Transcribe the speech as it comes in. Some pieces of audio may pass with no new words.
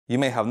You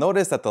may have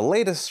noticed that the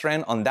latest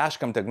trend on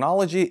dashcam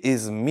technology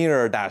is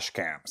mirror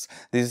dashcams.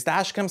 These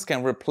dashcams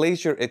can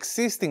replace your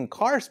existing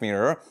car's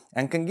mirror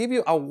and can give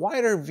you a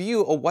wider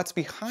view of what's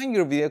behind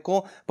your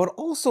vehicle, but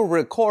also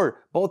record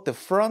both the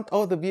front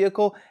of the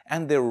vehicle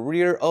and the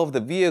rear of the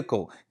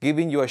vehicle,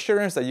 giving you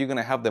assurance that you're going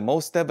to have the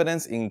most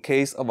evidence in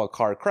case of a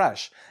car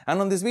crash.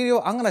 And on this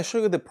video, I'm going to show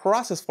you the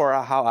process for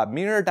how a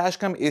mirror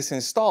dashcam is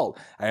installed.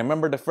 I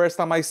remember the first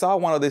time I saw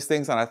one of these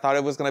things and I thought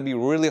it was going to be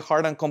really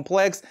hard and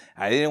complex.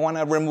 I didn't want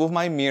to remove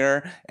my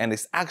mirror, and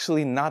it's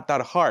actually not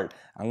that hard.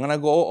 I'm gonna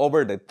go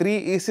over the 3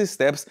 easy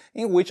steps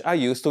in which I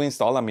use to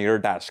install a mirror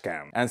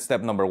dashcam. And step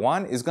number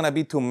 1 is gonna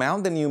be to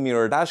mount the new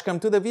mirror dashcam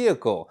to the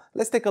vehicle.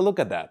 Let's take a look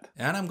at that.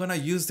 And I'm gonna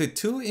use the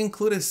 2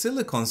 included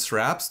silicone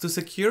straps to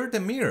secure the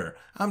mirror.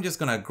 I'm just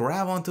gonna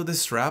grab onto the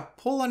strap,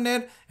 pull on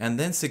it, and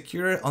then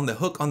secure it on the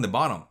hook on the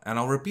bottom. And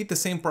I'll repeat the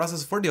same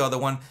process for the other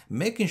one,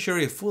 making sure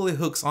it fully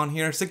hooks on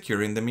here,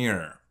 securing the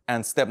mirror.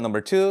 And step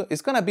number 2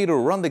 is gonna be to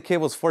run the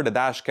cables for the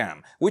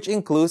dashcam, which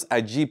includes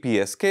a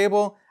GPS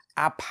cable,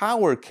 a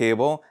power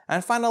cable,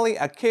 and finally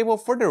a cable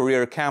for the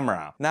rear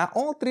camera. Now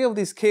all 3 of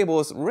these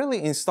cables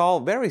really install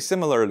very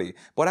similarly,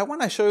 but I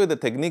want to show you the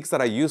techniques that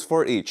I use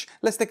for each.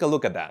 Let's take a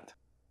look at that.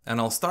 And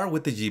I'll start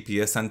with the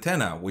GPS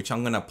antenna, which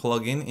I'm gonna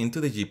plug in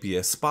into the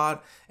GPS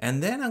spot,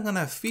 and then I'm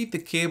gonna feed the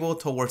cable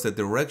towards the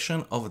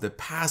direction of the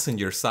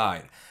passenger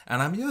side.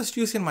 And I'm just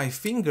using my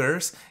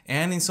fingers,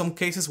 and in some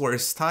cases where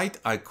it's tight,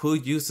 I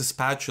could use the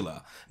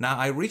spatula. Now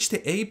I reached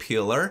the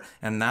A-pillar,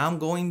 and now I'm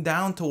going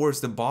down towards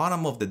the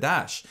bottom of the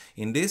dash.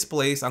 In this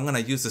place, I'm gonna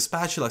use the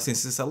spatula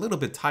since it's a little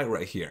bit tight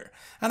right here.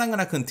 And I'm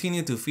gonna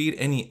continue to feed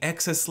any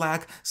excess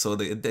slack so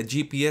the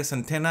GPS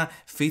antenna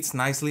fits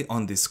nicely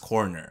on this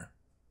corner.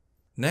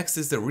 Next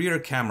is the rear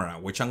camera,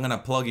 which I'm gonna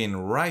plug in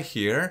right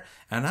here,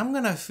 and I'm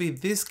gonna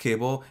feed this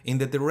cable in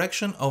the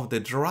direction of the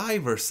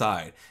driver's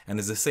side. And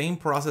it's the same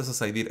process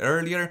as I did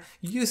earlier,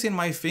 using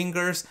my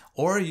fingers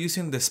or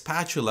using the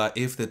spatula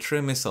if the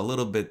trim is a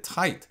little bit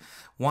tight.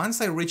 Once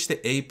I reach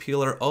the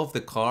A-pillar of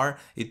the car,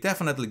 it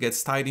definitely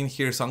gets tight in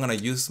here, so I'm gonna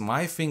use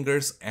my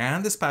fingers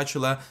and the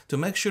spatula to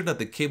make sure that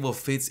the cable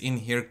fits in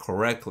here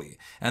correctly.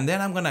 And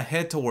then I'm gonna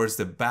head towards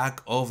the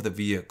back of the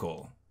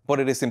vehicle. But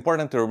it is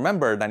important to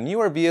remember that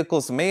newer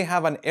vehicles may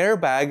have an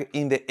airbag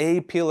in the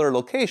A-pillar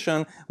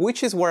location,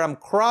 which is where I'm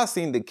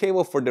crossing the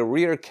cable for the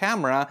rear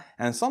camera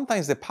and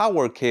sometimes the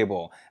power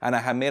cable. And I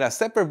have made a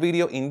separate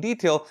video in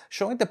detail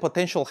showing the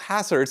potential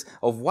hazards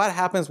of what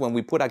happens when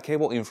we put a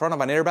cable in front of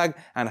an airbag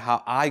and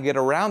how I get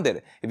around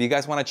it. If you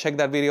guys want to check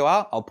that video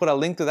out, I'll put a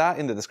link to that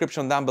in the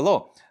description down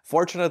below.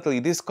 Fortunately,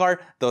 this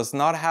car does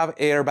not have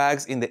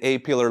airbags in the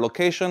A-pillar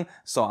location,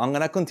 so I'm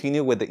gonna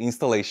continue with the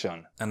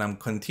installation. And I'm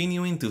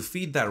continuing to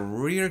feed that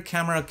rear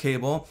camera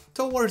cable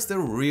towards the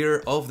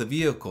rear of the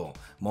vehicle,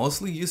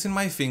 mostly using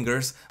my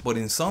fingers, but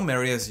in some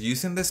areas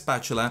using the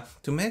spatula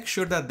to make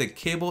sure that the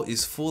cable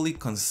is fully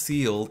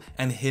concealed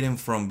and hidden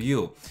from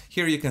view.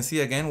 Here you can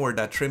see again where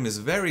that trim is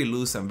very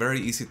loose and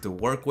very easy to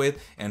work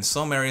with, and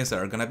some areas that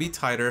are gonna be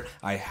tighter,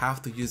 I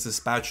have to use the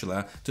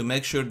spatula to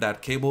make sure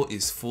that cable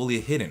is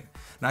fully hidden.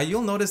 Now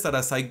you'll notice that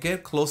as I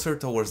get closer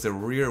towards the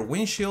rear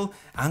windshield,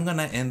 I'm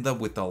gonna end up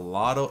with a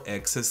lot of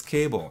excess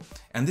cable.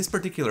 And this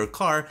particular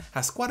car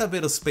has quite a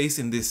bit of space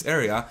in this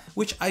area,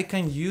 which I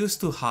can use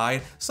to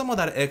hide some of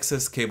that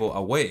excess cable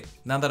away.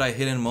 Now that I've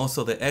hidden most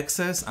of the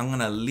excess, I'm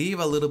gonna leave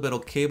a little bit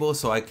of cable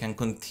so I can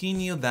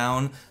continue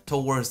down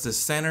towards the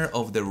center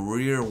of the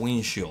rear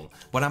windshield.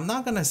 But I'm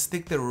not gonna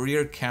stick the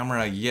rear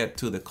camera yet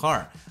to the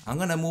car. I'm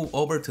gonna move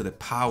over to the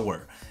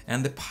power.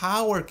 And the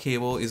power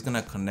cable is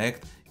gonna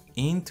connect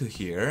into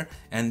here,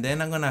 and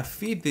then I'm gonna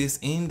feed this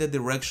in the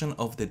direction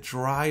of the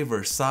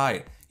driver's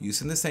side,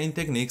 using the same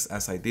techniques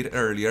as I did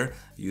earlier,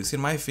 using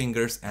my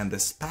fingers and the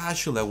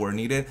spatula where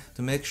needed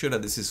to make sure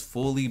that this is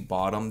fully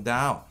bottomed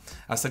out.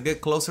 As I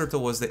get closer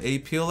towards the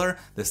A-pillar,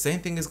 the same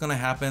thing is gonna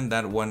happen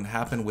that what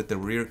happened with the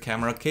rear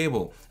camera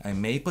cable. I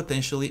may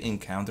potentially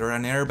encounter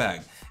an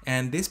airbag.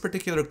 And this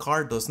particular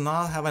car does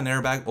not have an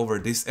airbag over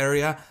this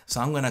area, so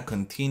I'm gonna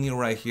continue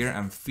right here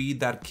and feed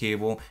that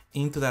cable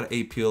into that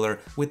A-pillar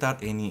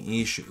without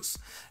any issues.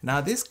 Now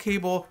this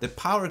cable, the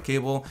power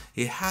cable,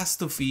 it has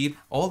to feed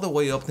all the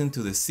way up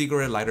into the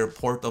cigarette lighter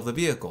port of the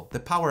vehicle, the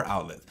power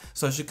outlet.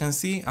 So as you can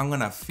see, I'm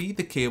gonna feed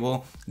the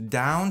cable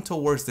down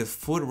towards the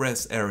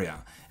footrest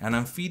area, and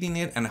I'm feeding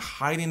it and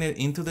hiding it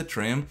into the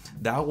trim.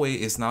 That way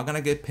it's not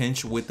gonna get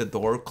pinched with the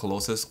door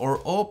closes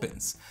or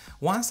opens.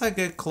 Once I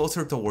get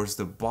closer towards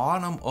the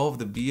bottom of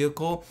the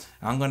vehicle,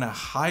 I'm gonna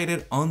hide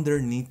it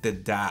underneath the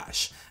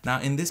dash. Now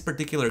in this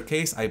particular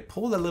case, I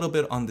pulled a little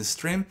bit on this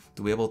trim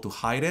to be able to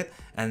hide it,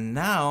 and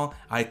now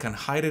I can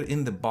hide it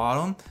in the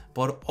bottom,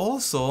 but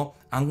also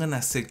I'm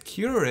gonna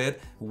secure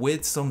it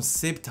with some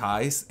zip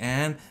ties,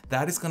 and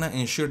that is gonna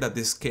ensure that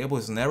this cable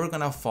is never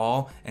gonna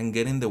fall and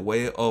get in the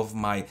way of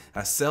my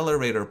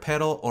accelerator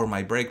pedal or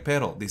my brake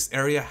pedal. This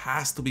area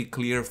has to be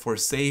clear for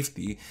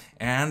safety,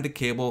 and the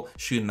cable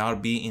should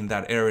not be in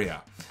that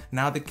area.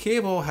 Now the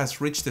cable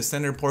has reached the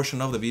center portion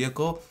of the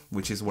vehicle,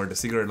 which is where the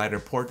cigarette lighter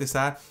port is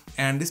at,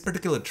 and this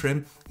particular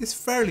trim is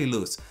fairly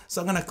loose.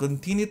 So I'm gonna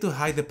continue to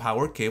hide the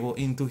power cable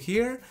into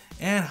here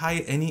and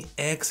hide any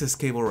excess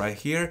cable right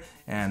here,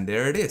 and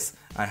there it is.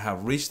 I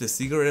have reached the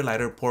cigarette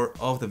lighter port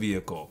of the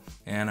vehicle,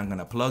 and I'm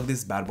gonna plug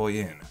this bad boy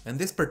in. And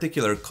this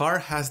particular car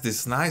has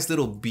this nice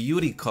little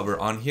beauty cover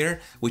on here,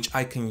 which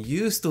I can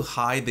use to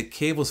hide the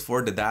cables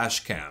for the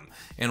dash cam.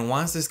 And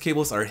once these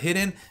cables are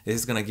hidden,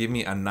 it's gonna give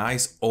me a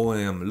nice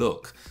OEM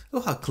look.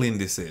 Look how clean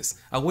this is.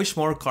 I wish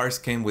more cars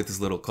came with this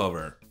little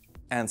cover.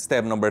 And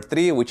step number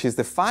 3, which is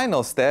the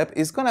final step,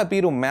 is gonna be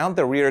to mount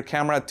the rear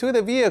camera to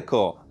the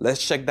vehicle.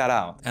 Let's check that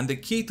out. And the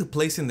key to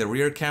placing the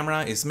rear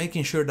camera is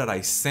making sure that I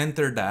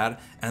center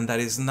that and that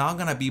it's not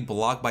gonna be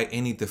blocked by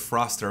any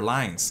defroster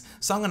lines.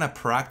 So I'm gonna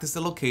practice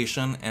the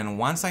location, and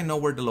once I know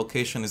where the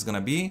location is gonna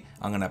be,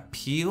 I'm gonna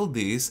peel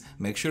this,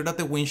 make sure that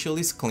the windshield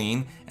is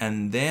clean,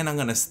 and then I'm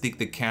gonna stick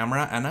the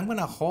camera and I'm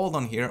gonna hold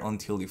on here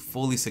until it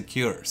fully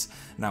secures.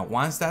 Now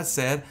once that's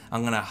set,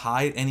 I'm gonna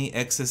hide any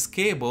excess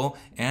cable,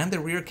 and the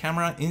rear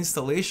camera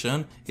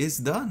installation is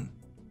done.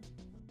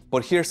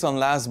 But here's some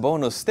last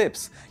bonus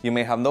tips. You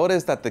may have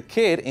noticed that the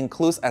kit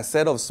includes a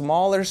set of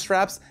smaller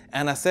straps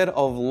and a set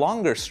of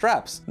longer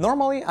straps.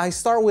 Normally I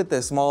start with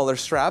the smaller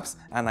straps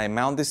and I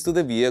mount this to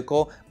the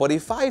vehicle, but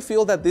if I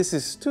feel that this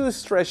is too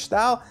stretched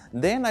out,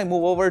 then I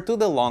move over to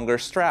the longer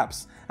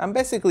straps. I'm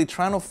basically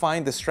trying to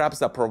find the straps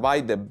that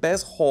provide the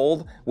best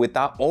hold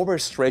without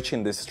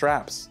overstretching the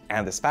straps.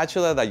 And the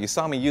spatula that you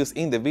saw me use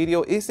in the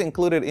video is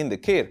included in the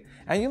kit.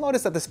 And you'll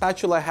notice that the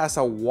spatula has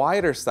a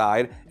wider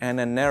side and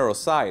a narrow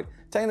side.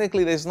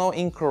 Technically, there's no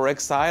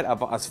incorrect side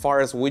as far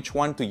as which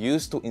one to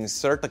use to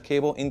insert the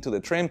cable into the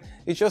trim.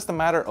 It's just a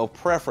matter of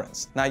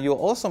preference. Now, you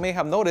also may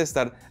have noticed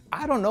that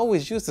I don't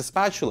always use the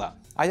spatula.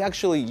 I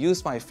actually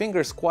use my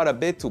fingers quite a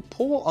bit to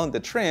pull on the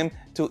trim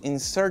to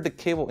insert the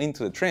cable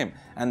into the trim.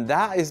 And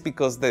that is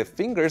because the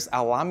fingers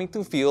allow me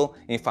to feel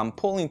if I'm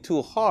pulling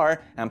too hard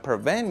and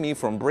prevent me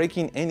from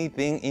breaking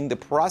anything in the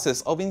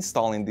process of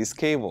installing these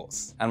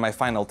cables. And my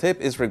final tip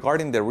is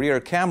regarding the rear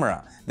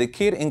camera. The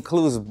kit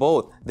includes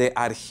both the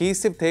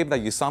adhesive tape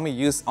that you saw me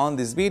use on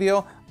this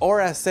video,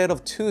 or a set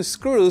of 2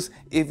 screws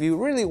if you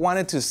really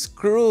wanted to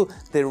screw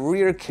the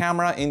rear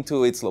camera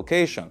into its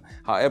location.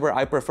 However,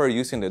 I prefer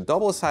using the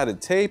double-sided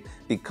tape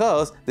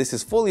because this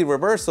is fully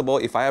reversible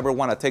if I ever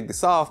want to take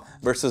this off,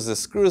 versus the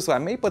screws, so I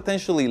may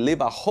potentially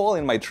leave a hole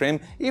in my trim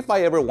if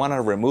I ever want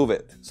to remove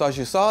it. So as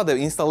you saw, the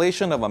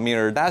installation of a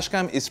mirror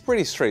dashcam is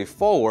pretty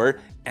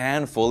straightforward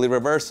and fully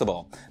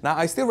reversible. Now,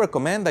 I still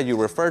recommend that you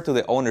refer to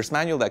the owner's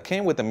manual that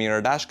came with the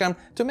mirror dashcam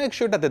to make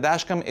sure that the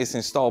dashcam is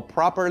installed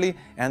properly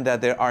and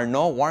that there are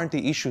no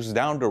warranty issues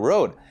down the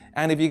road.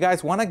 And if you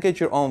guys want to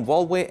get your own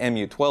Volway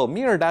MU12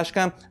 mirror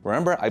dashcam,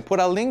 remember I put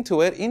a link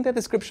to it in the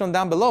description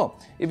down below.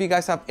 If you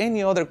guys have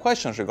any other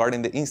questions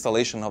regarding the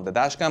installation of the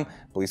dashcam,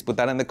 please put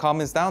that in the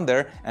comments down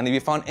there. And if you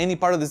found any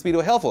part of this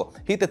video helpful,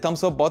 hit the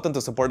thumbs up button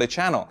to support the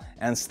channel.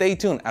 And stay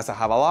tuned as I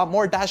have a lot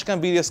more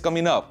dashcam videos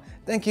coming up.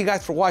 Thank you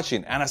guys for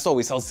watching, and as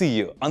always, I'll see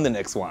you on the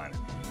next one.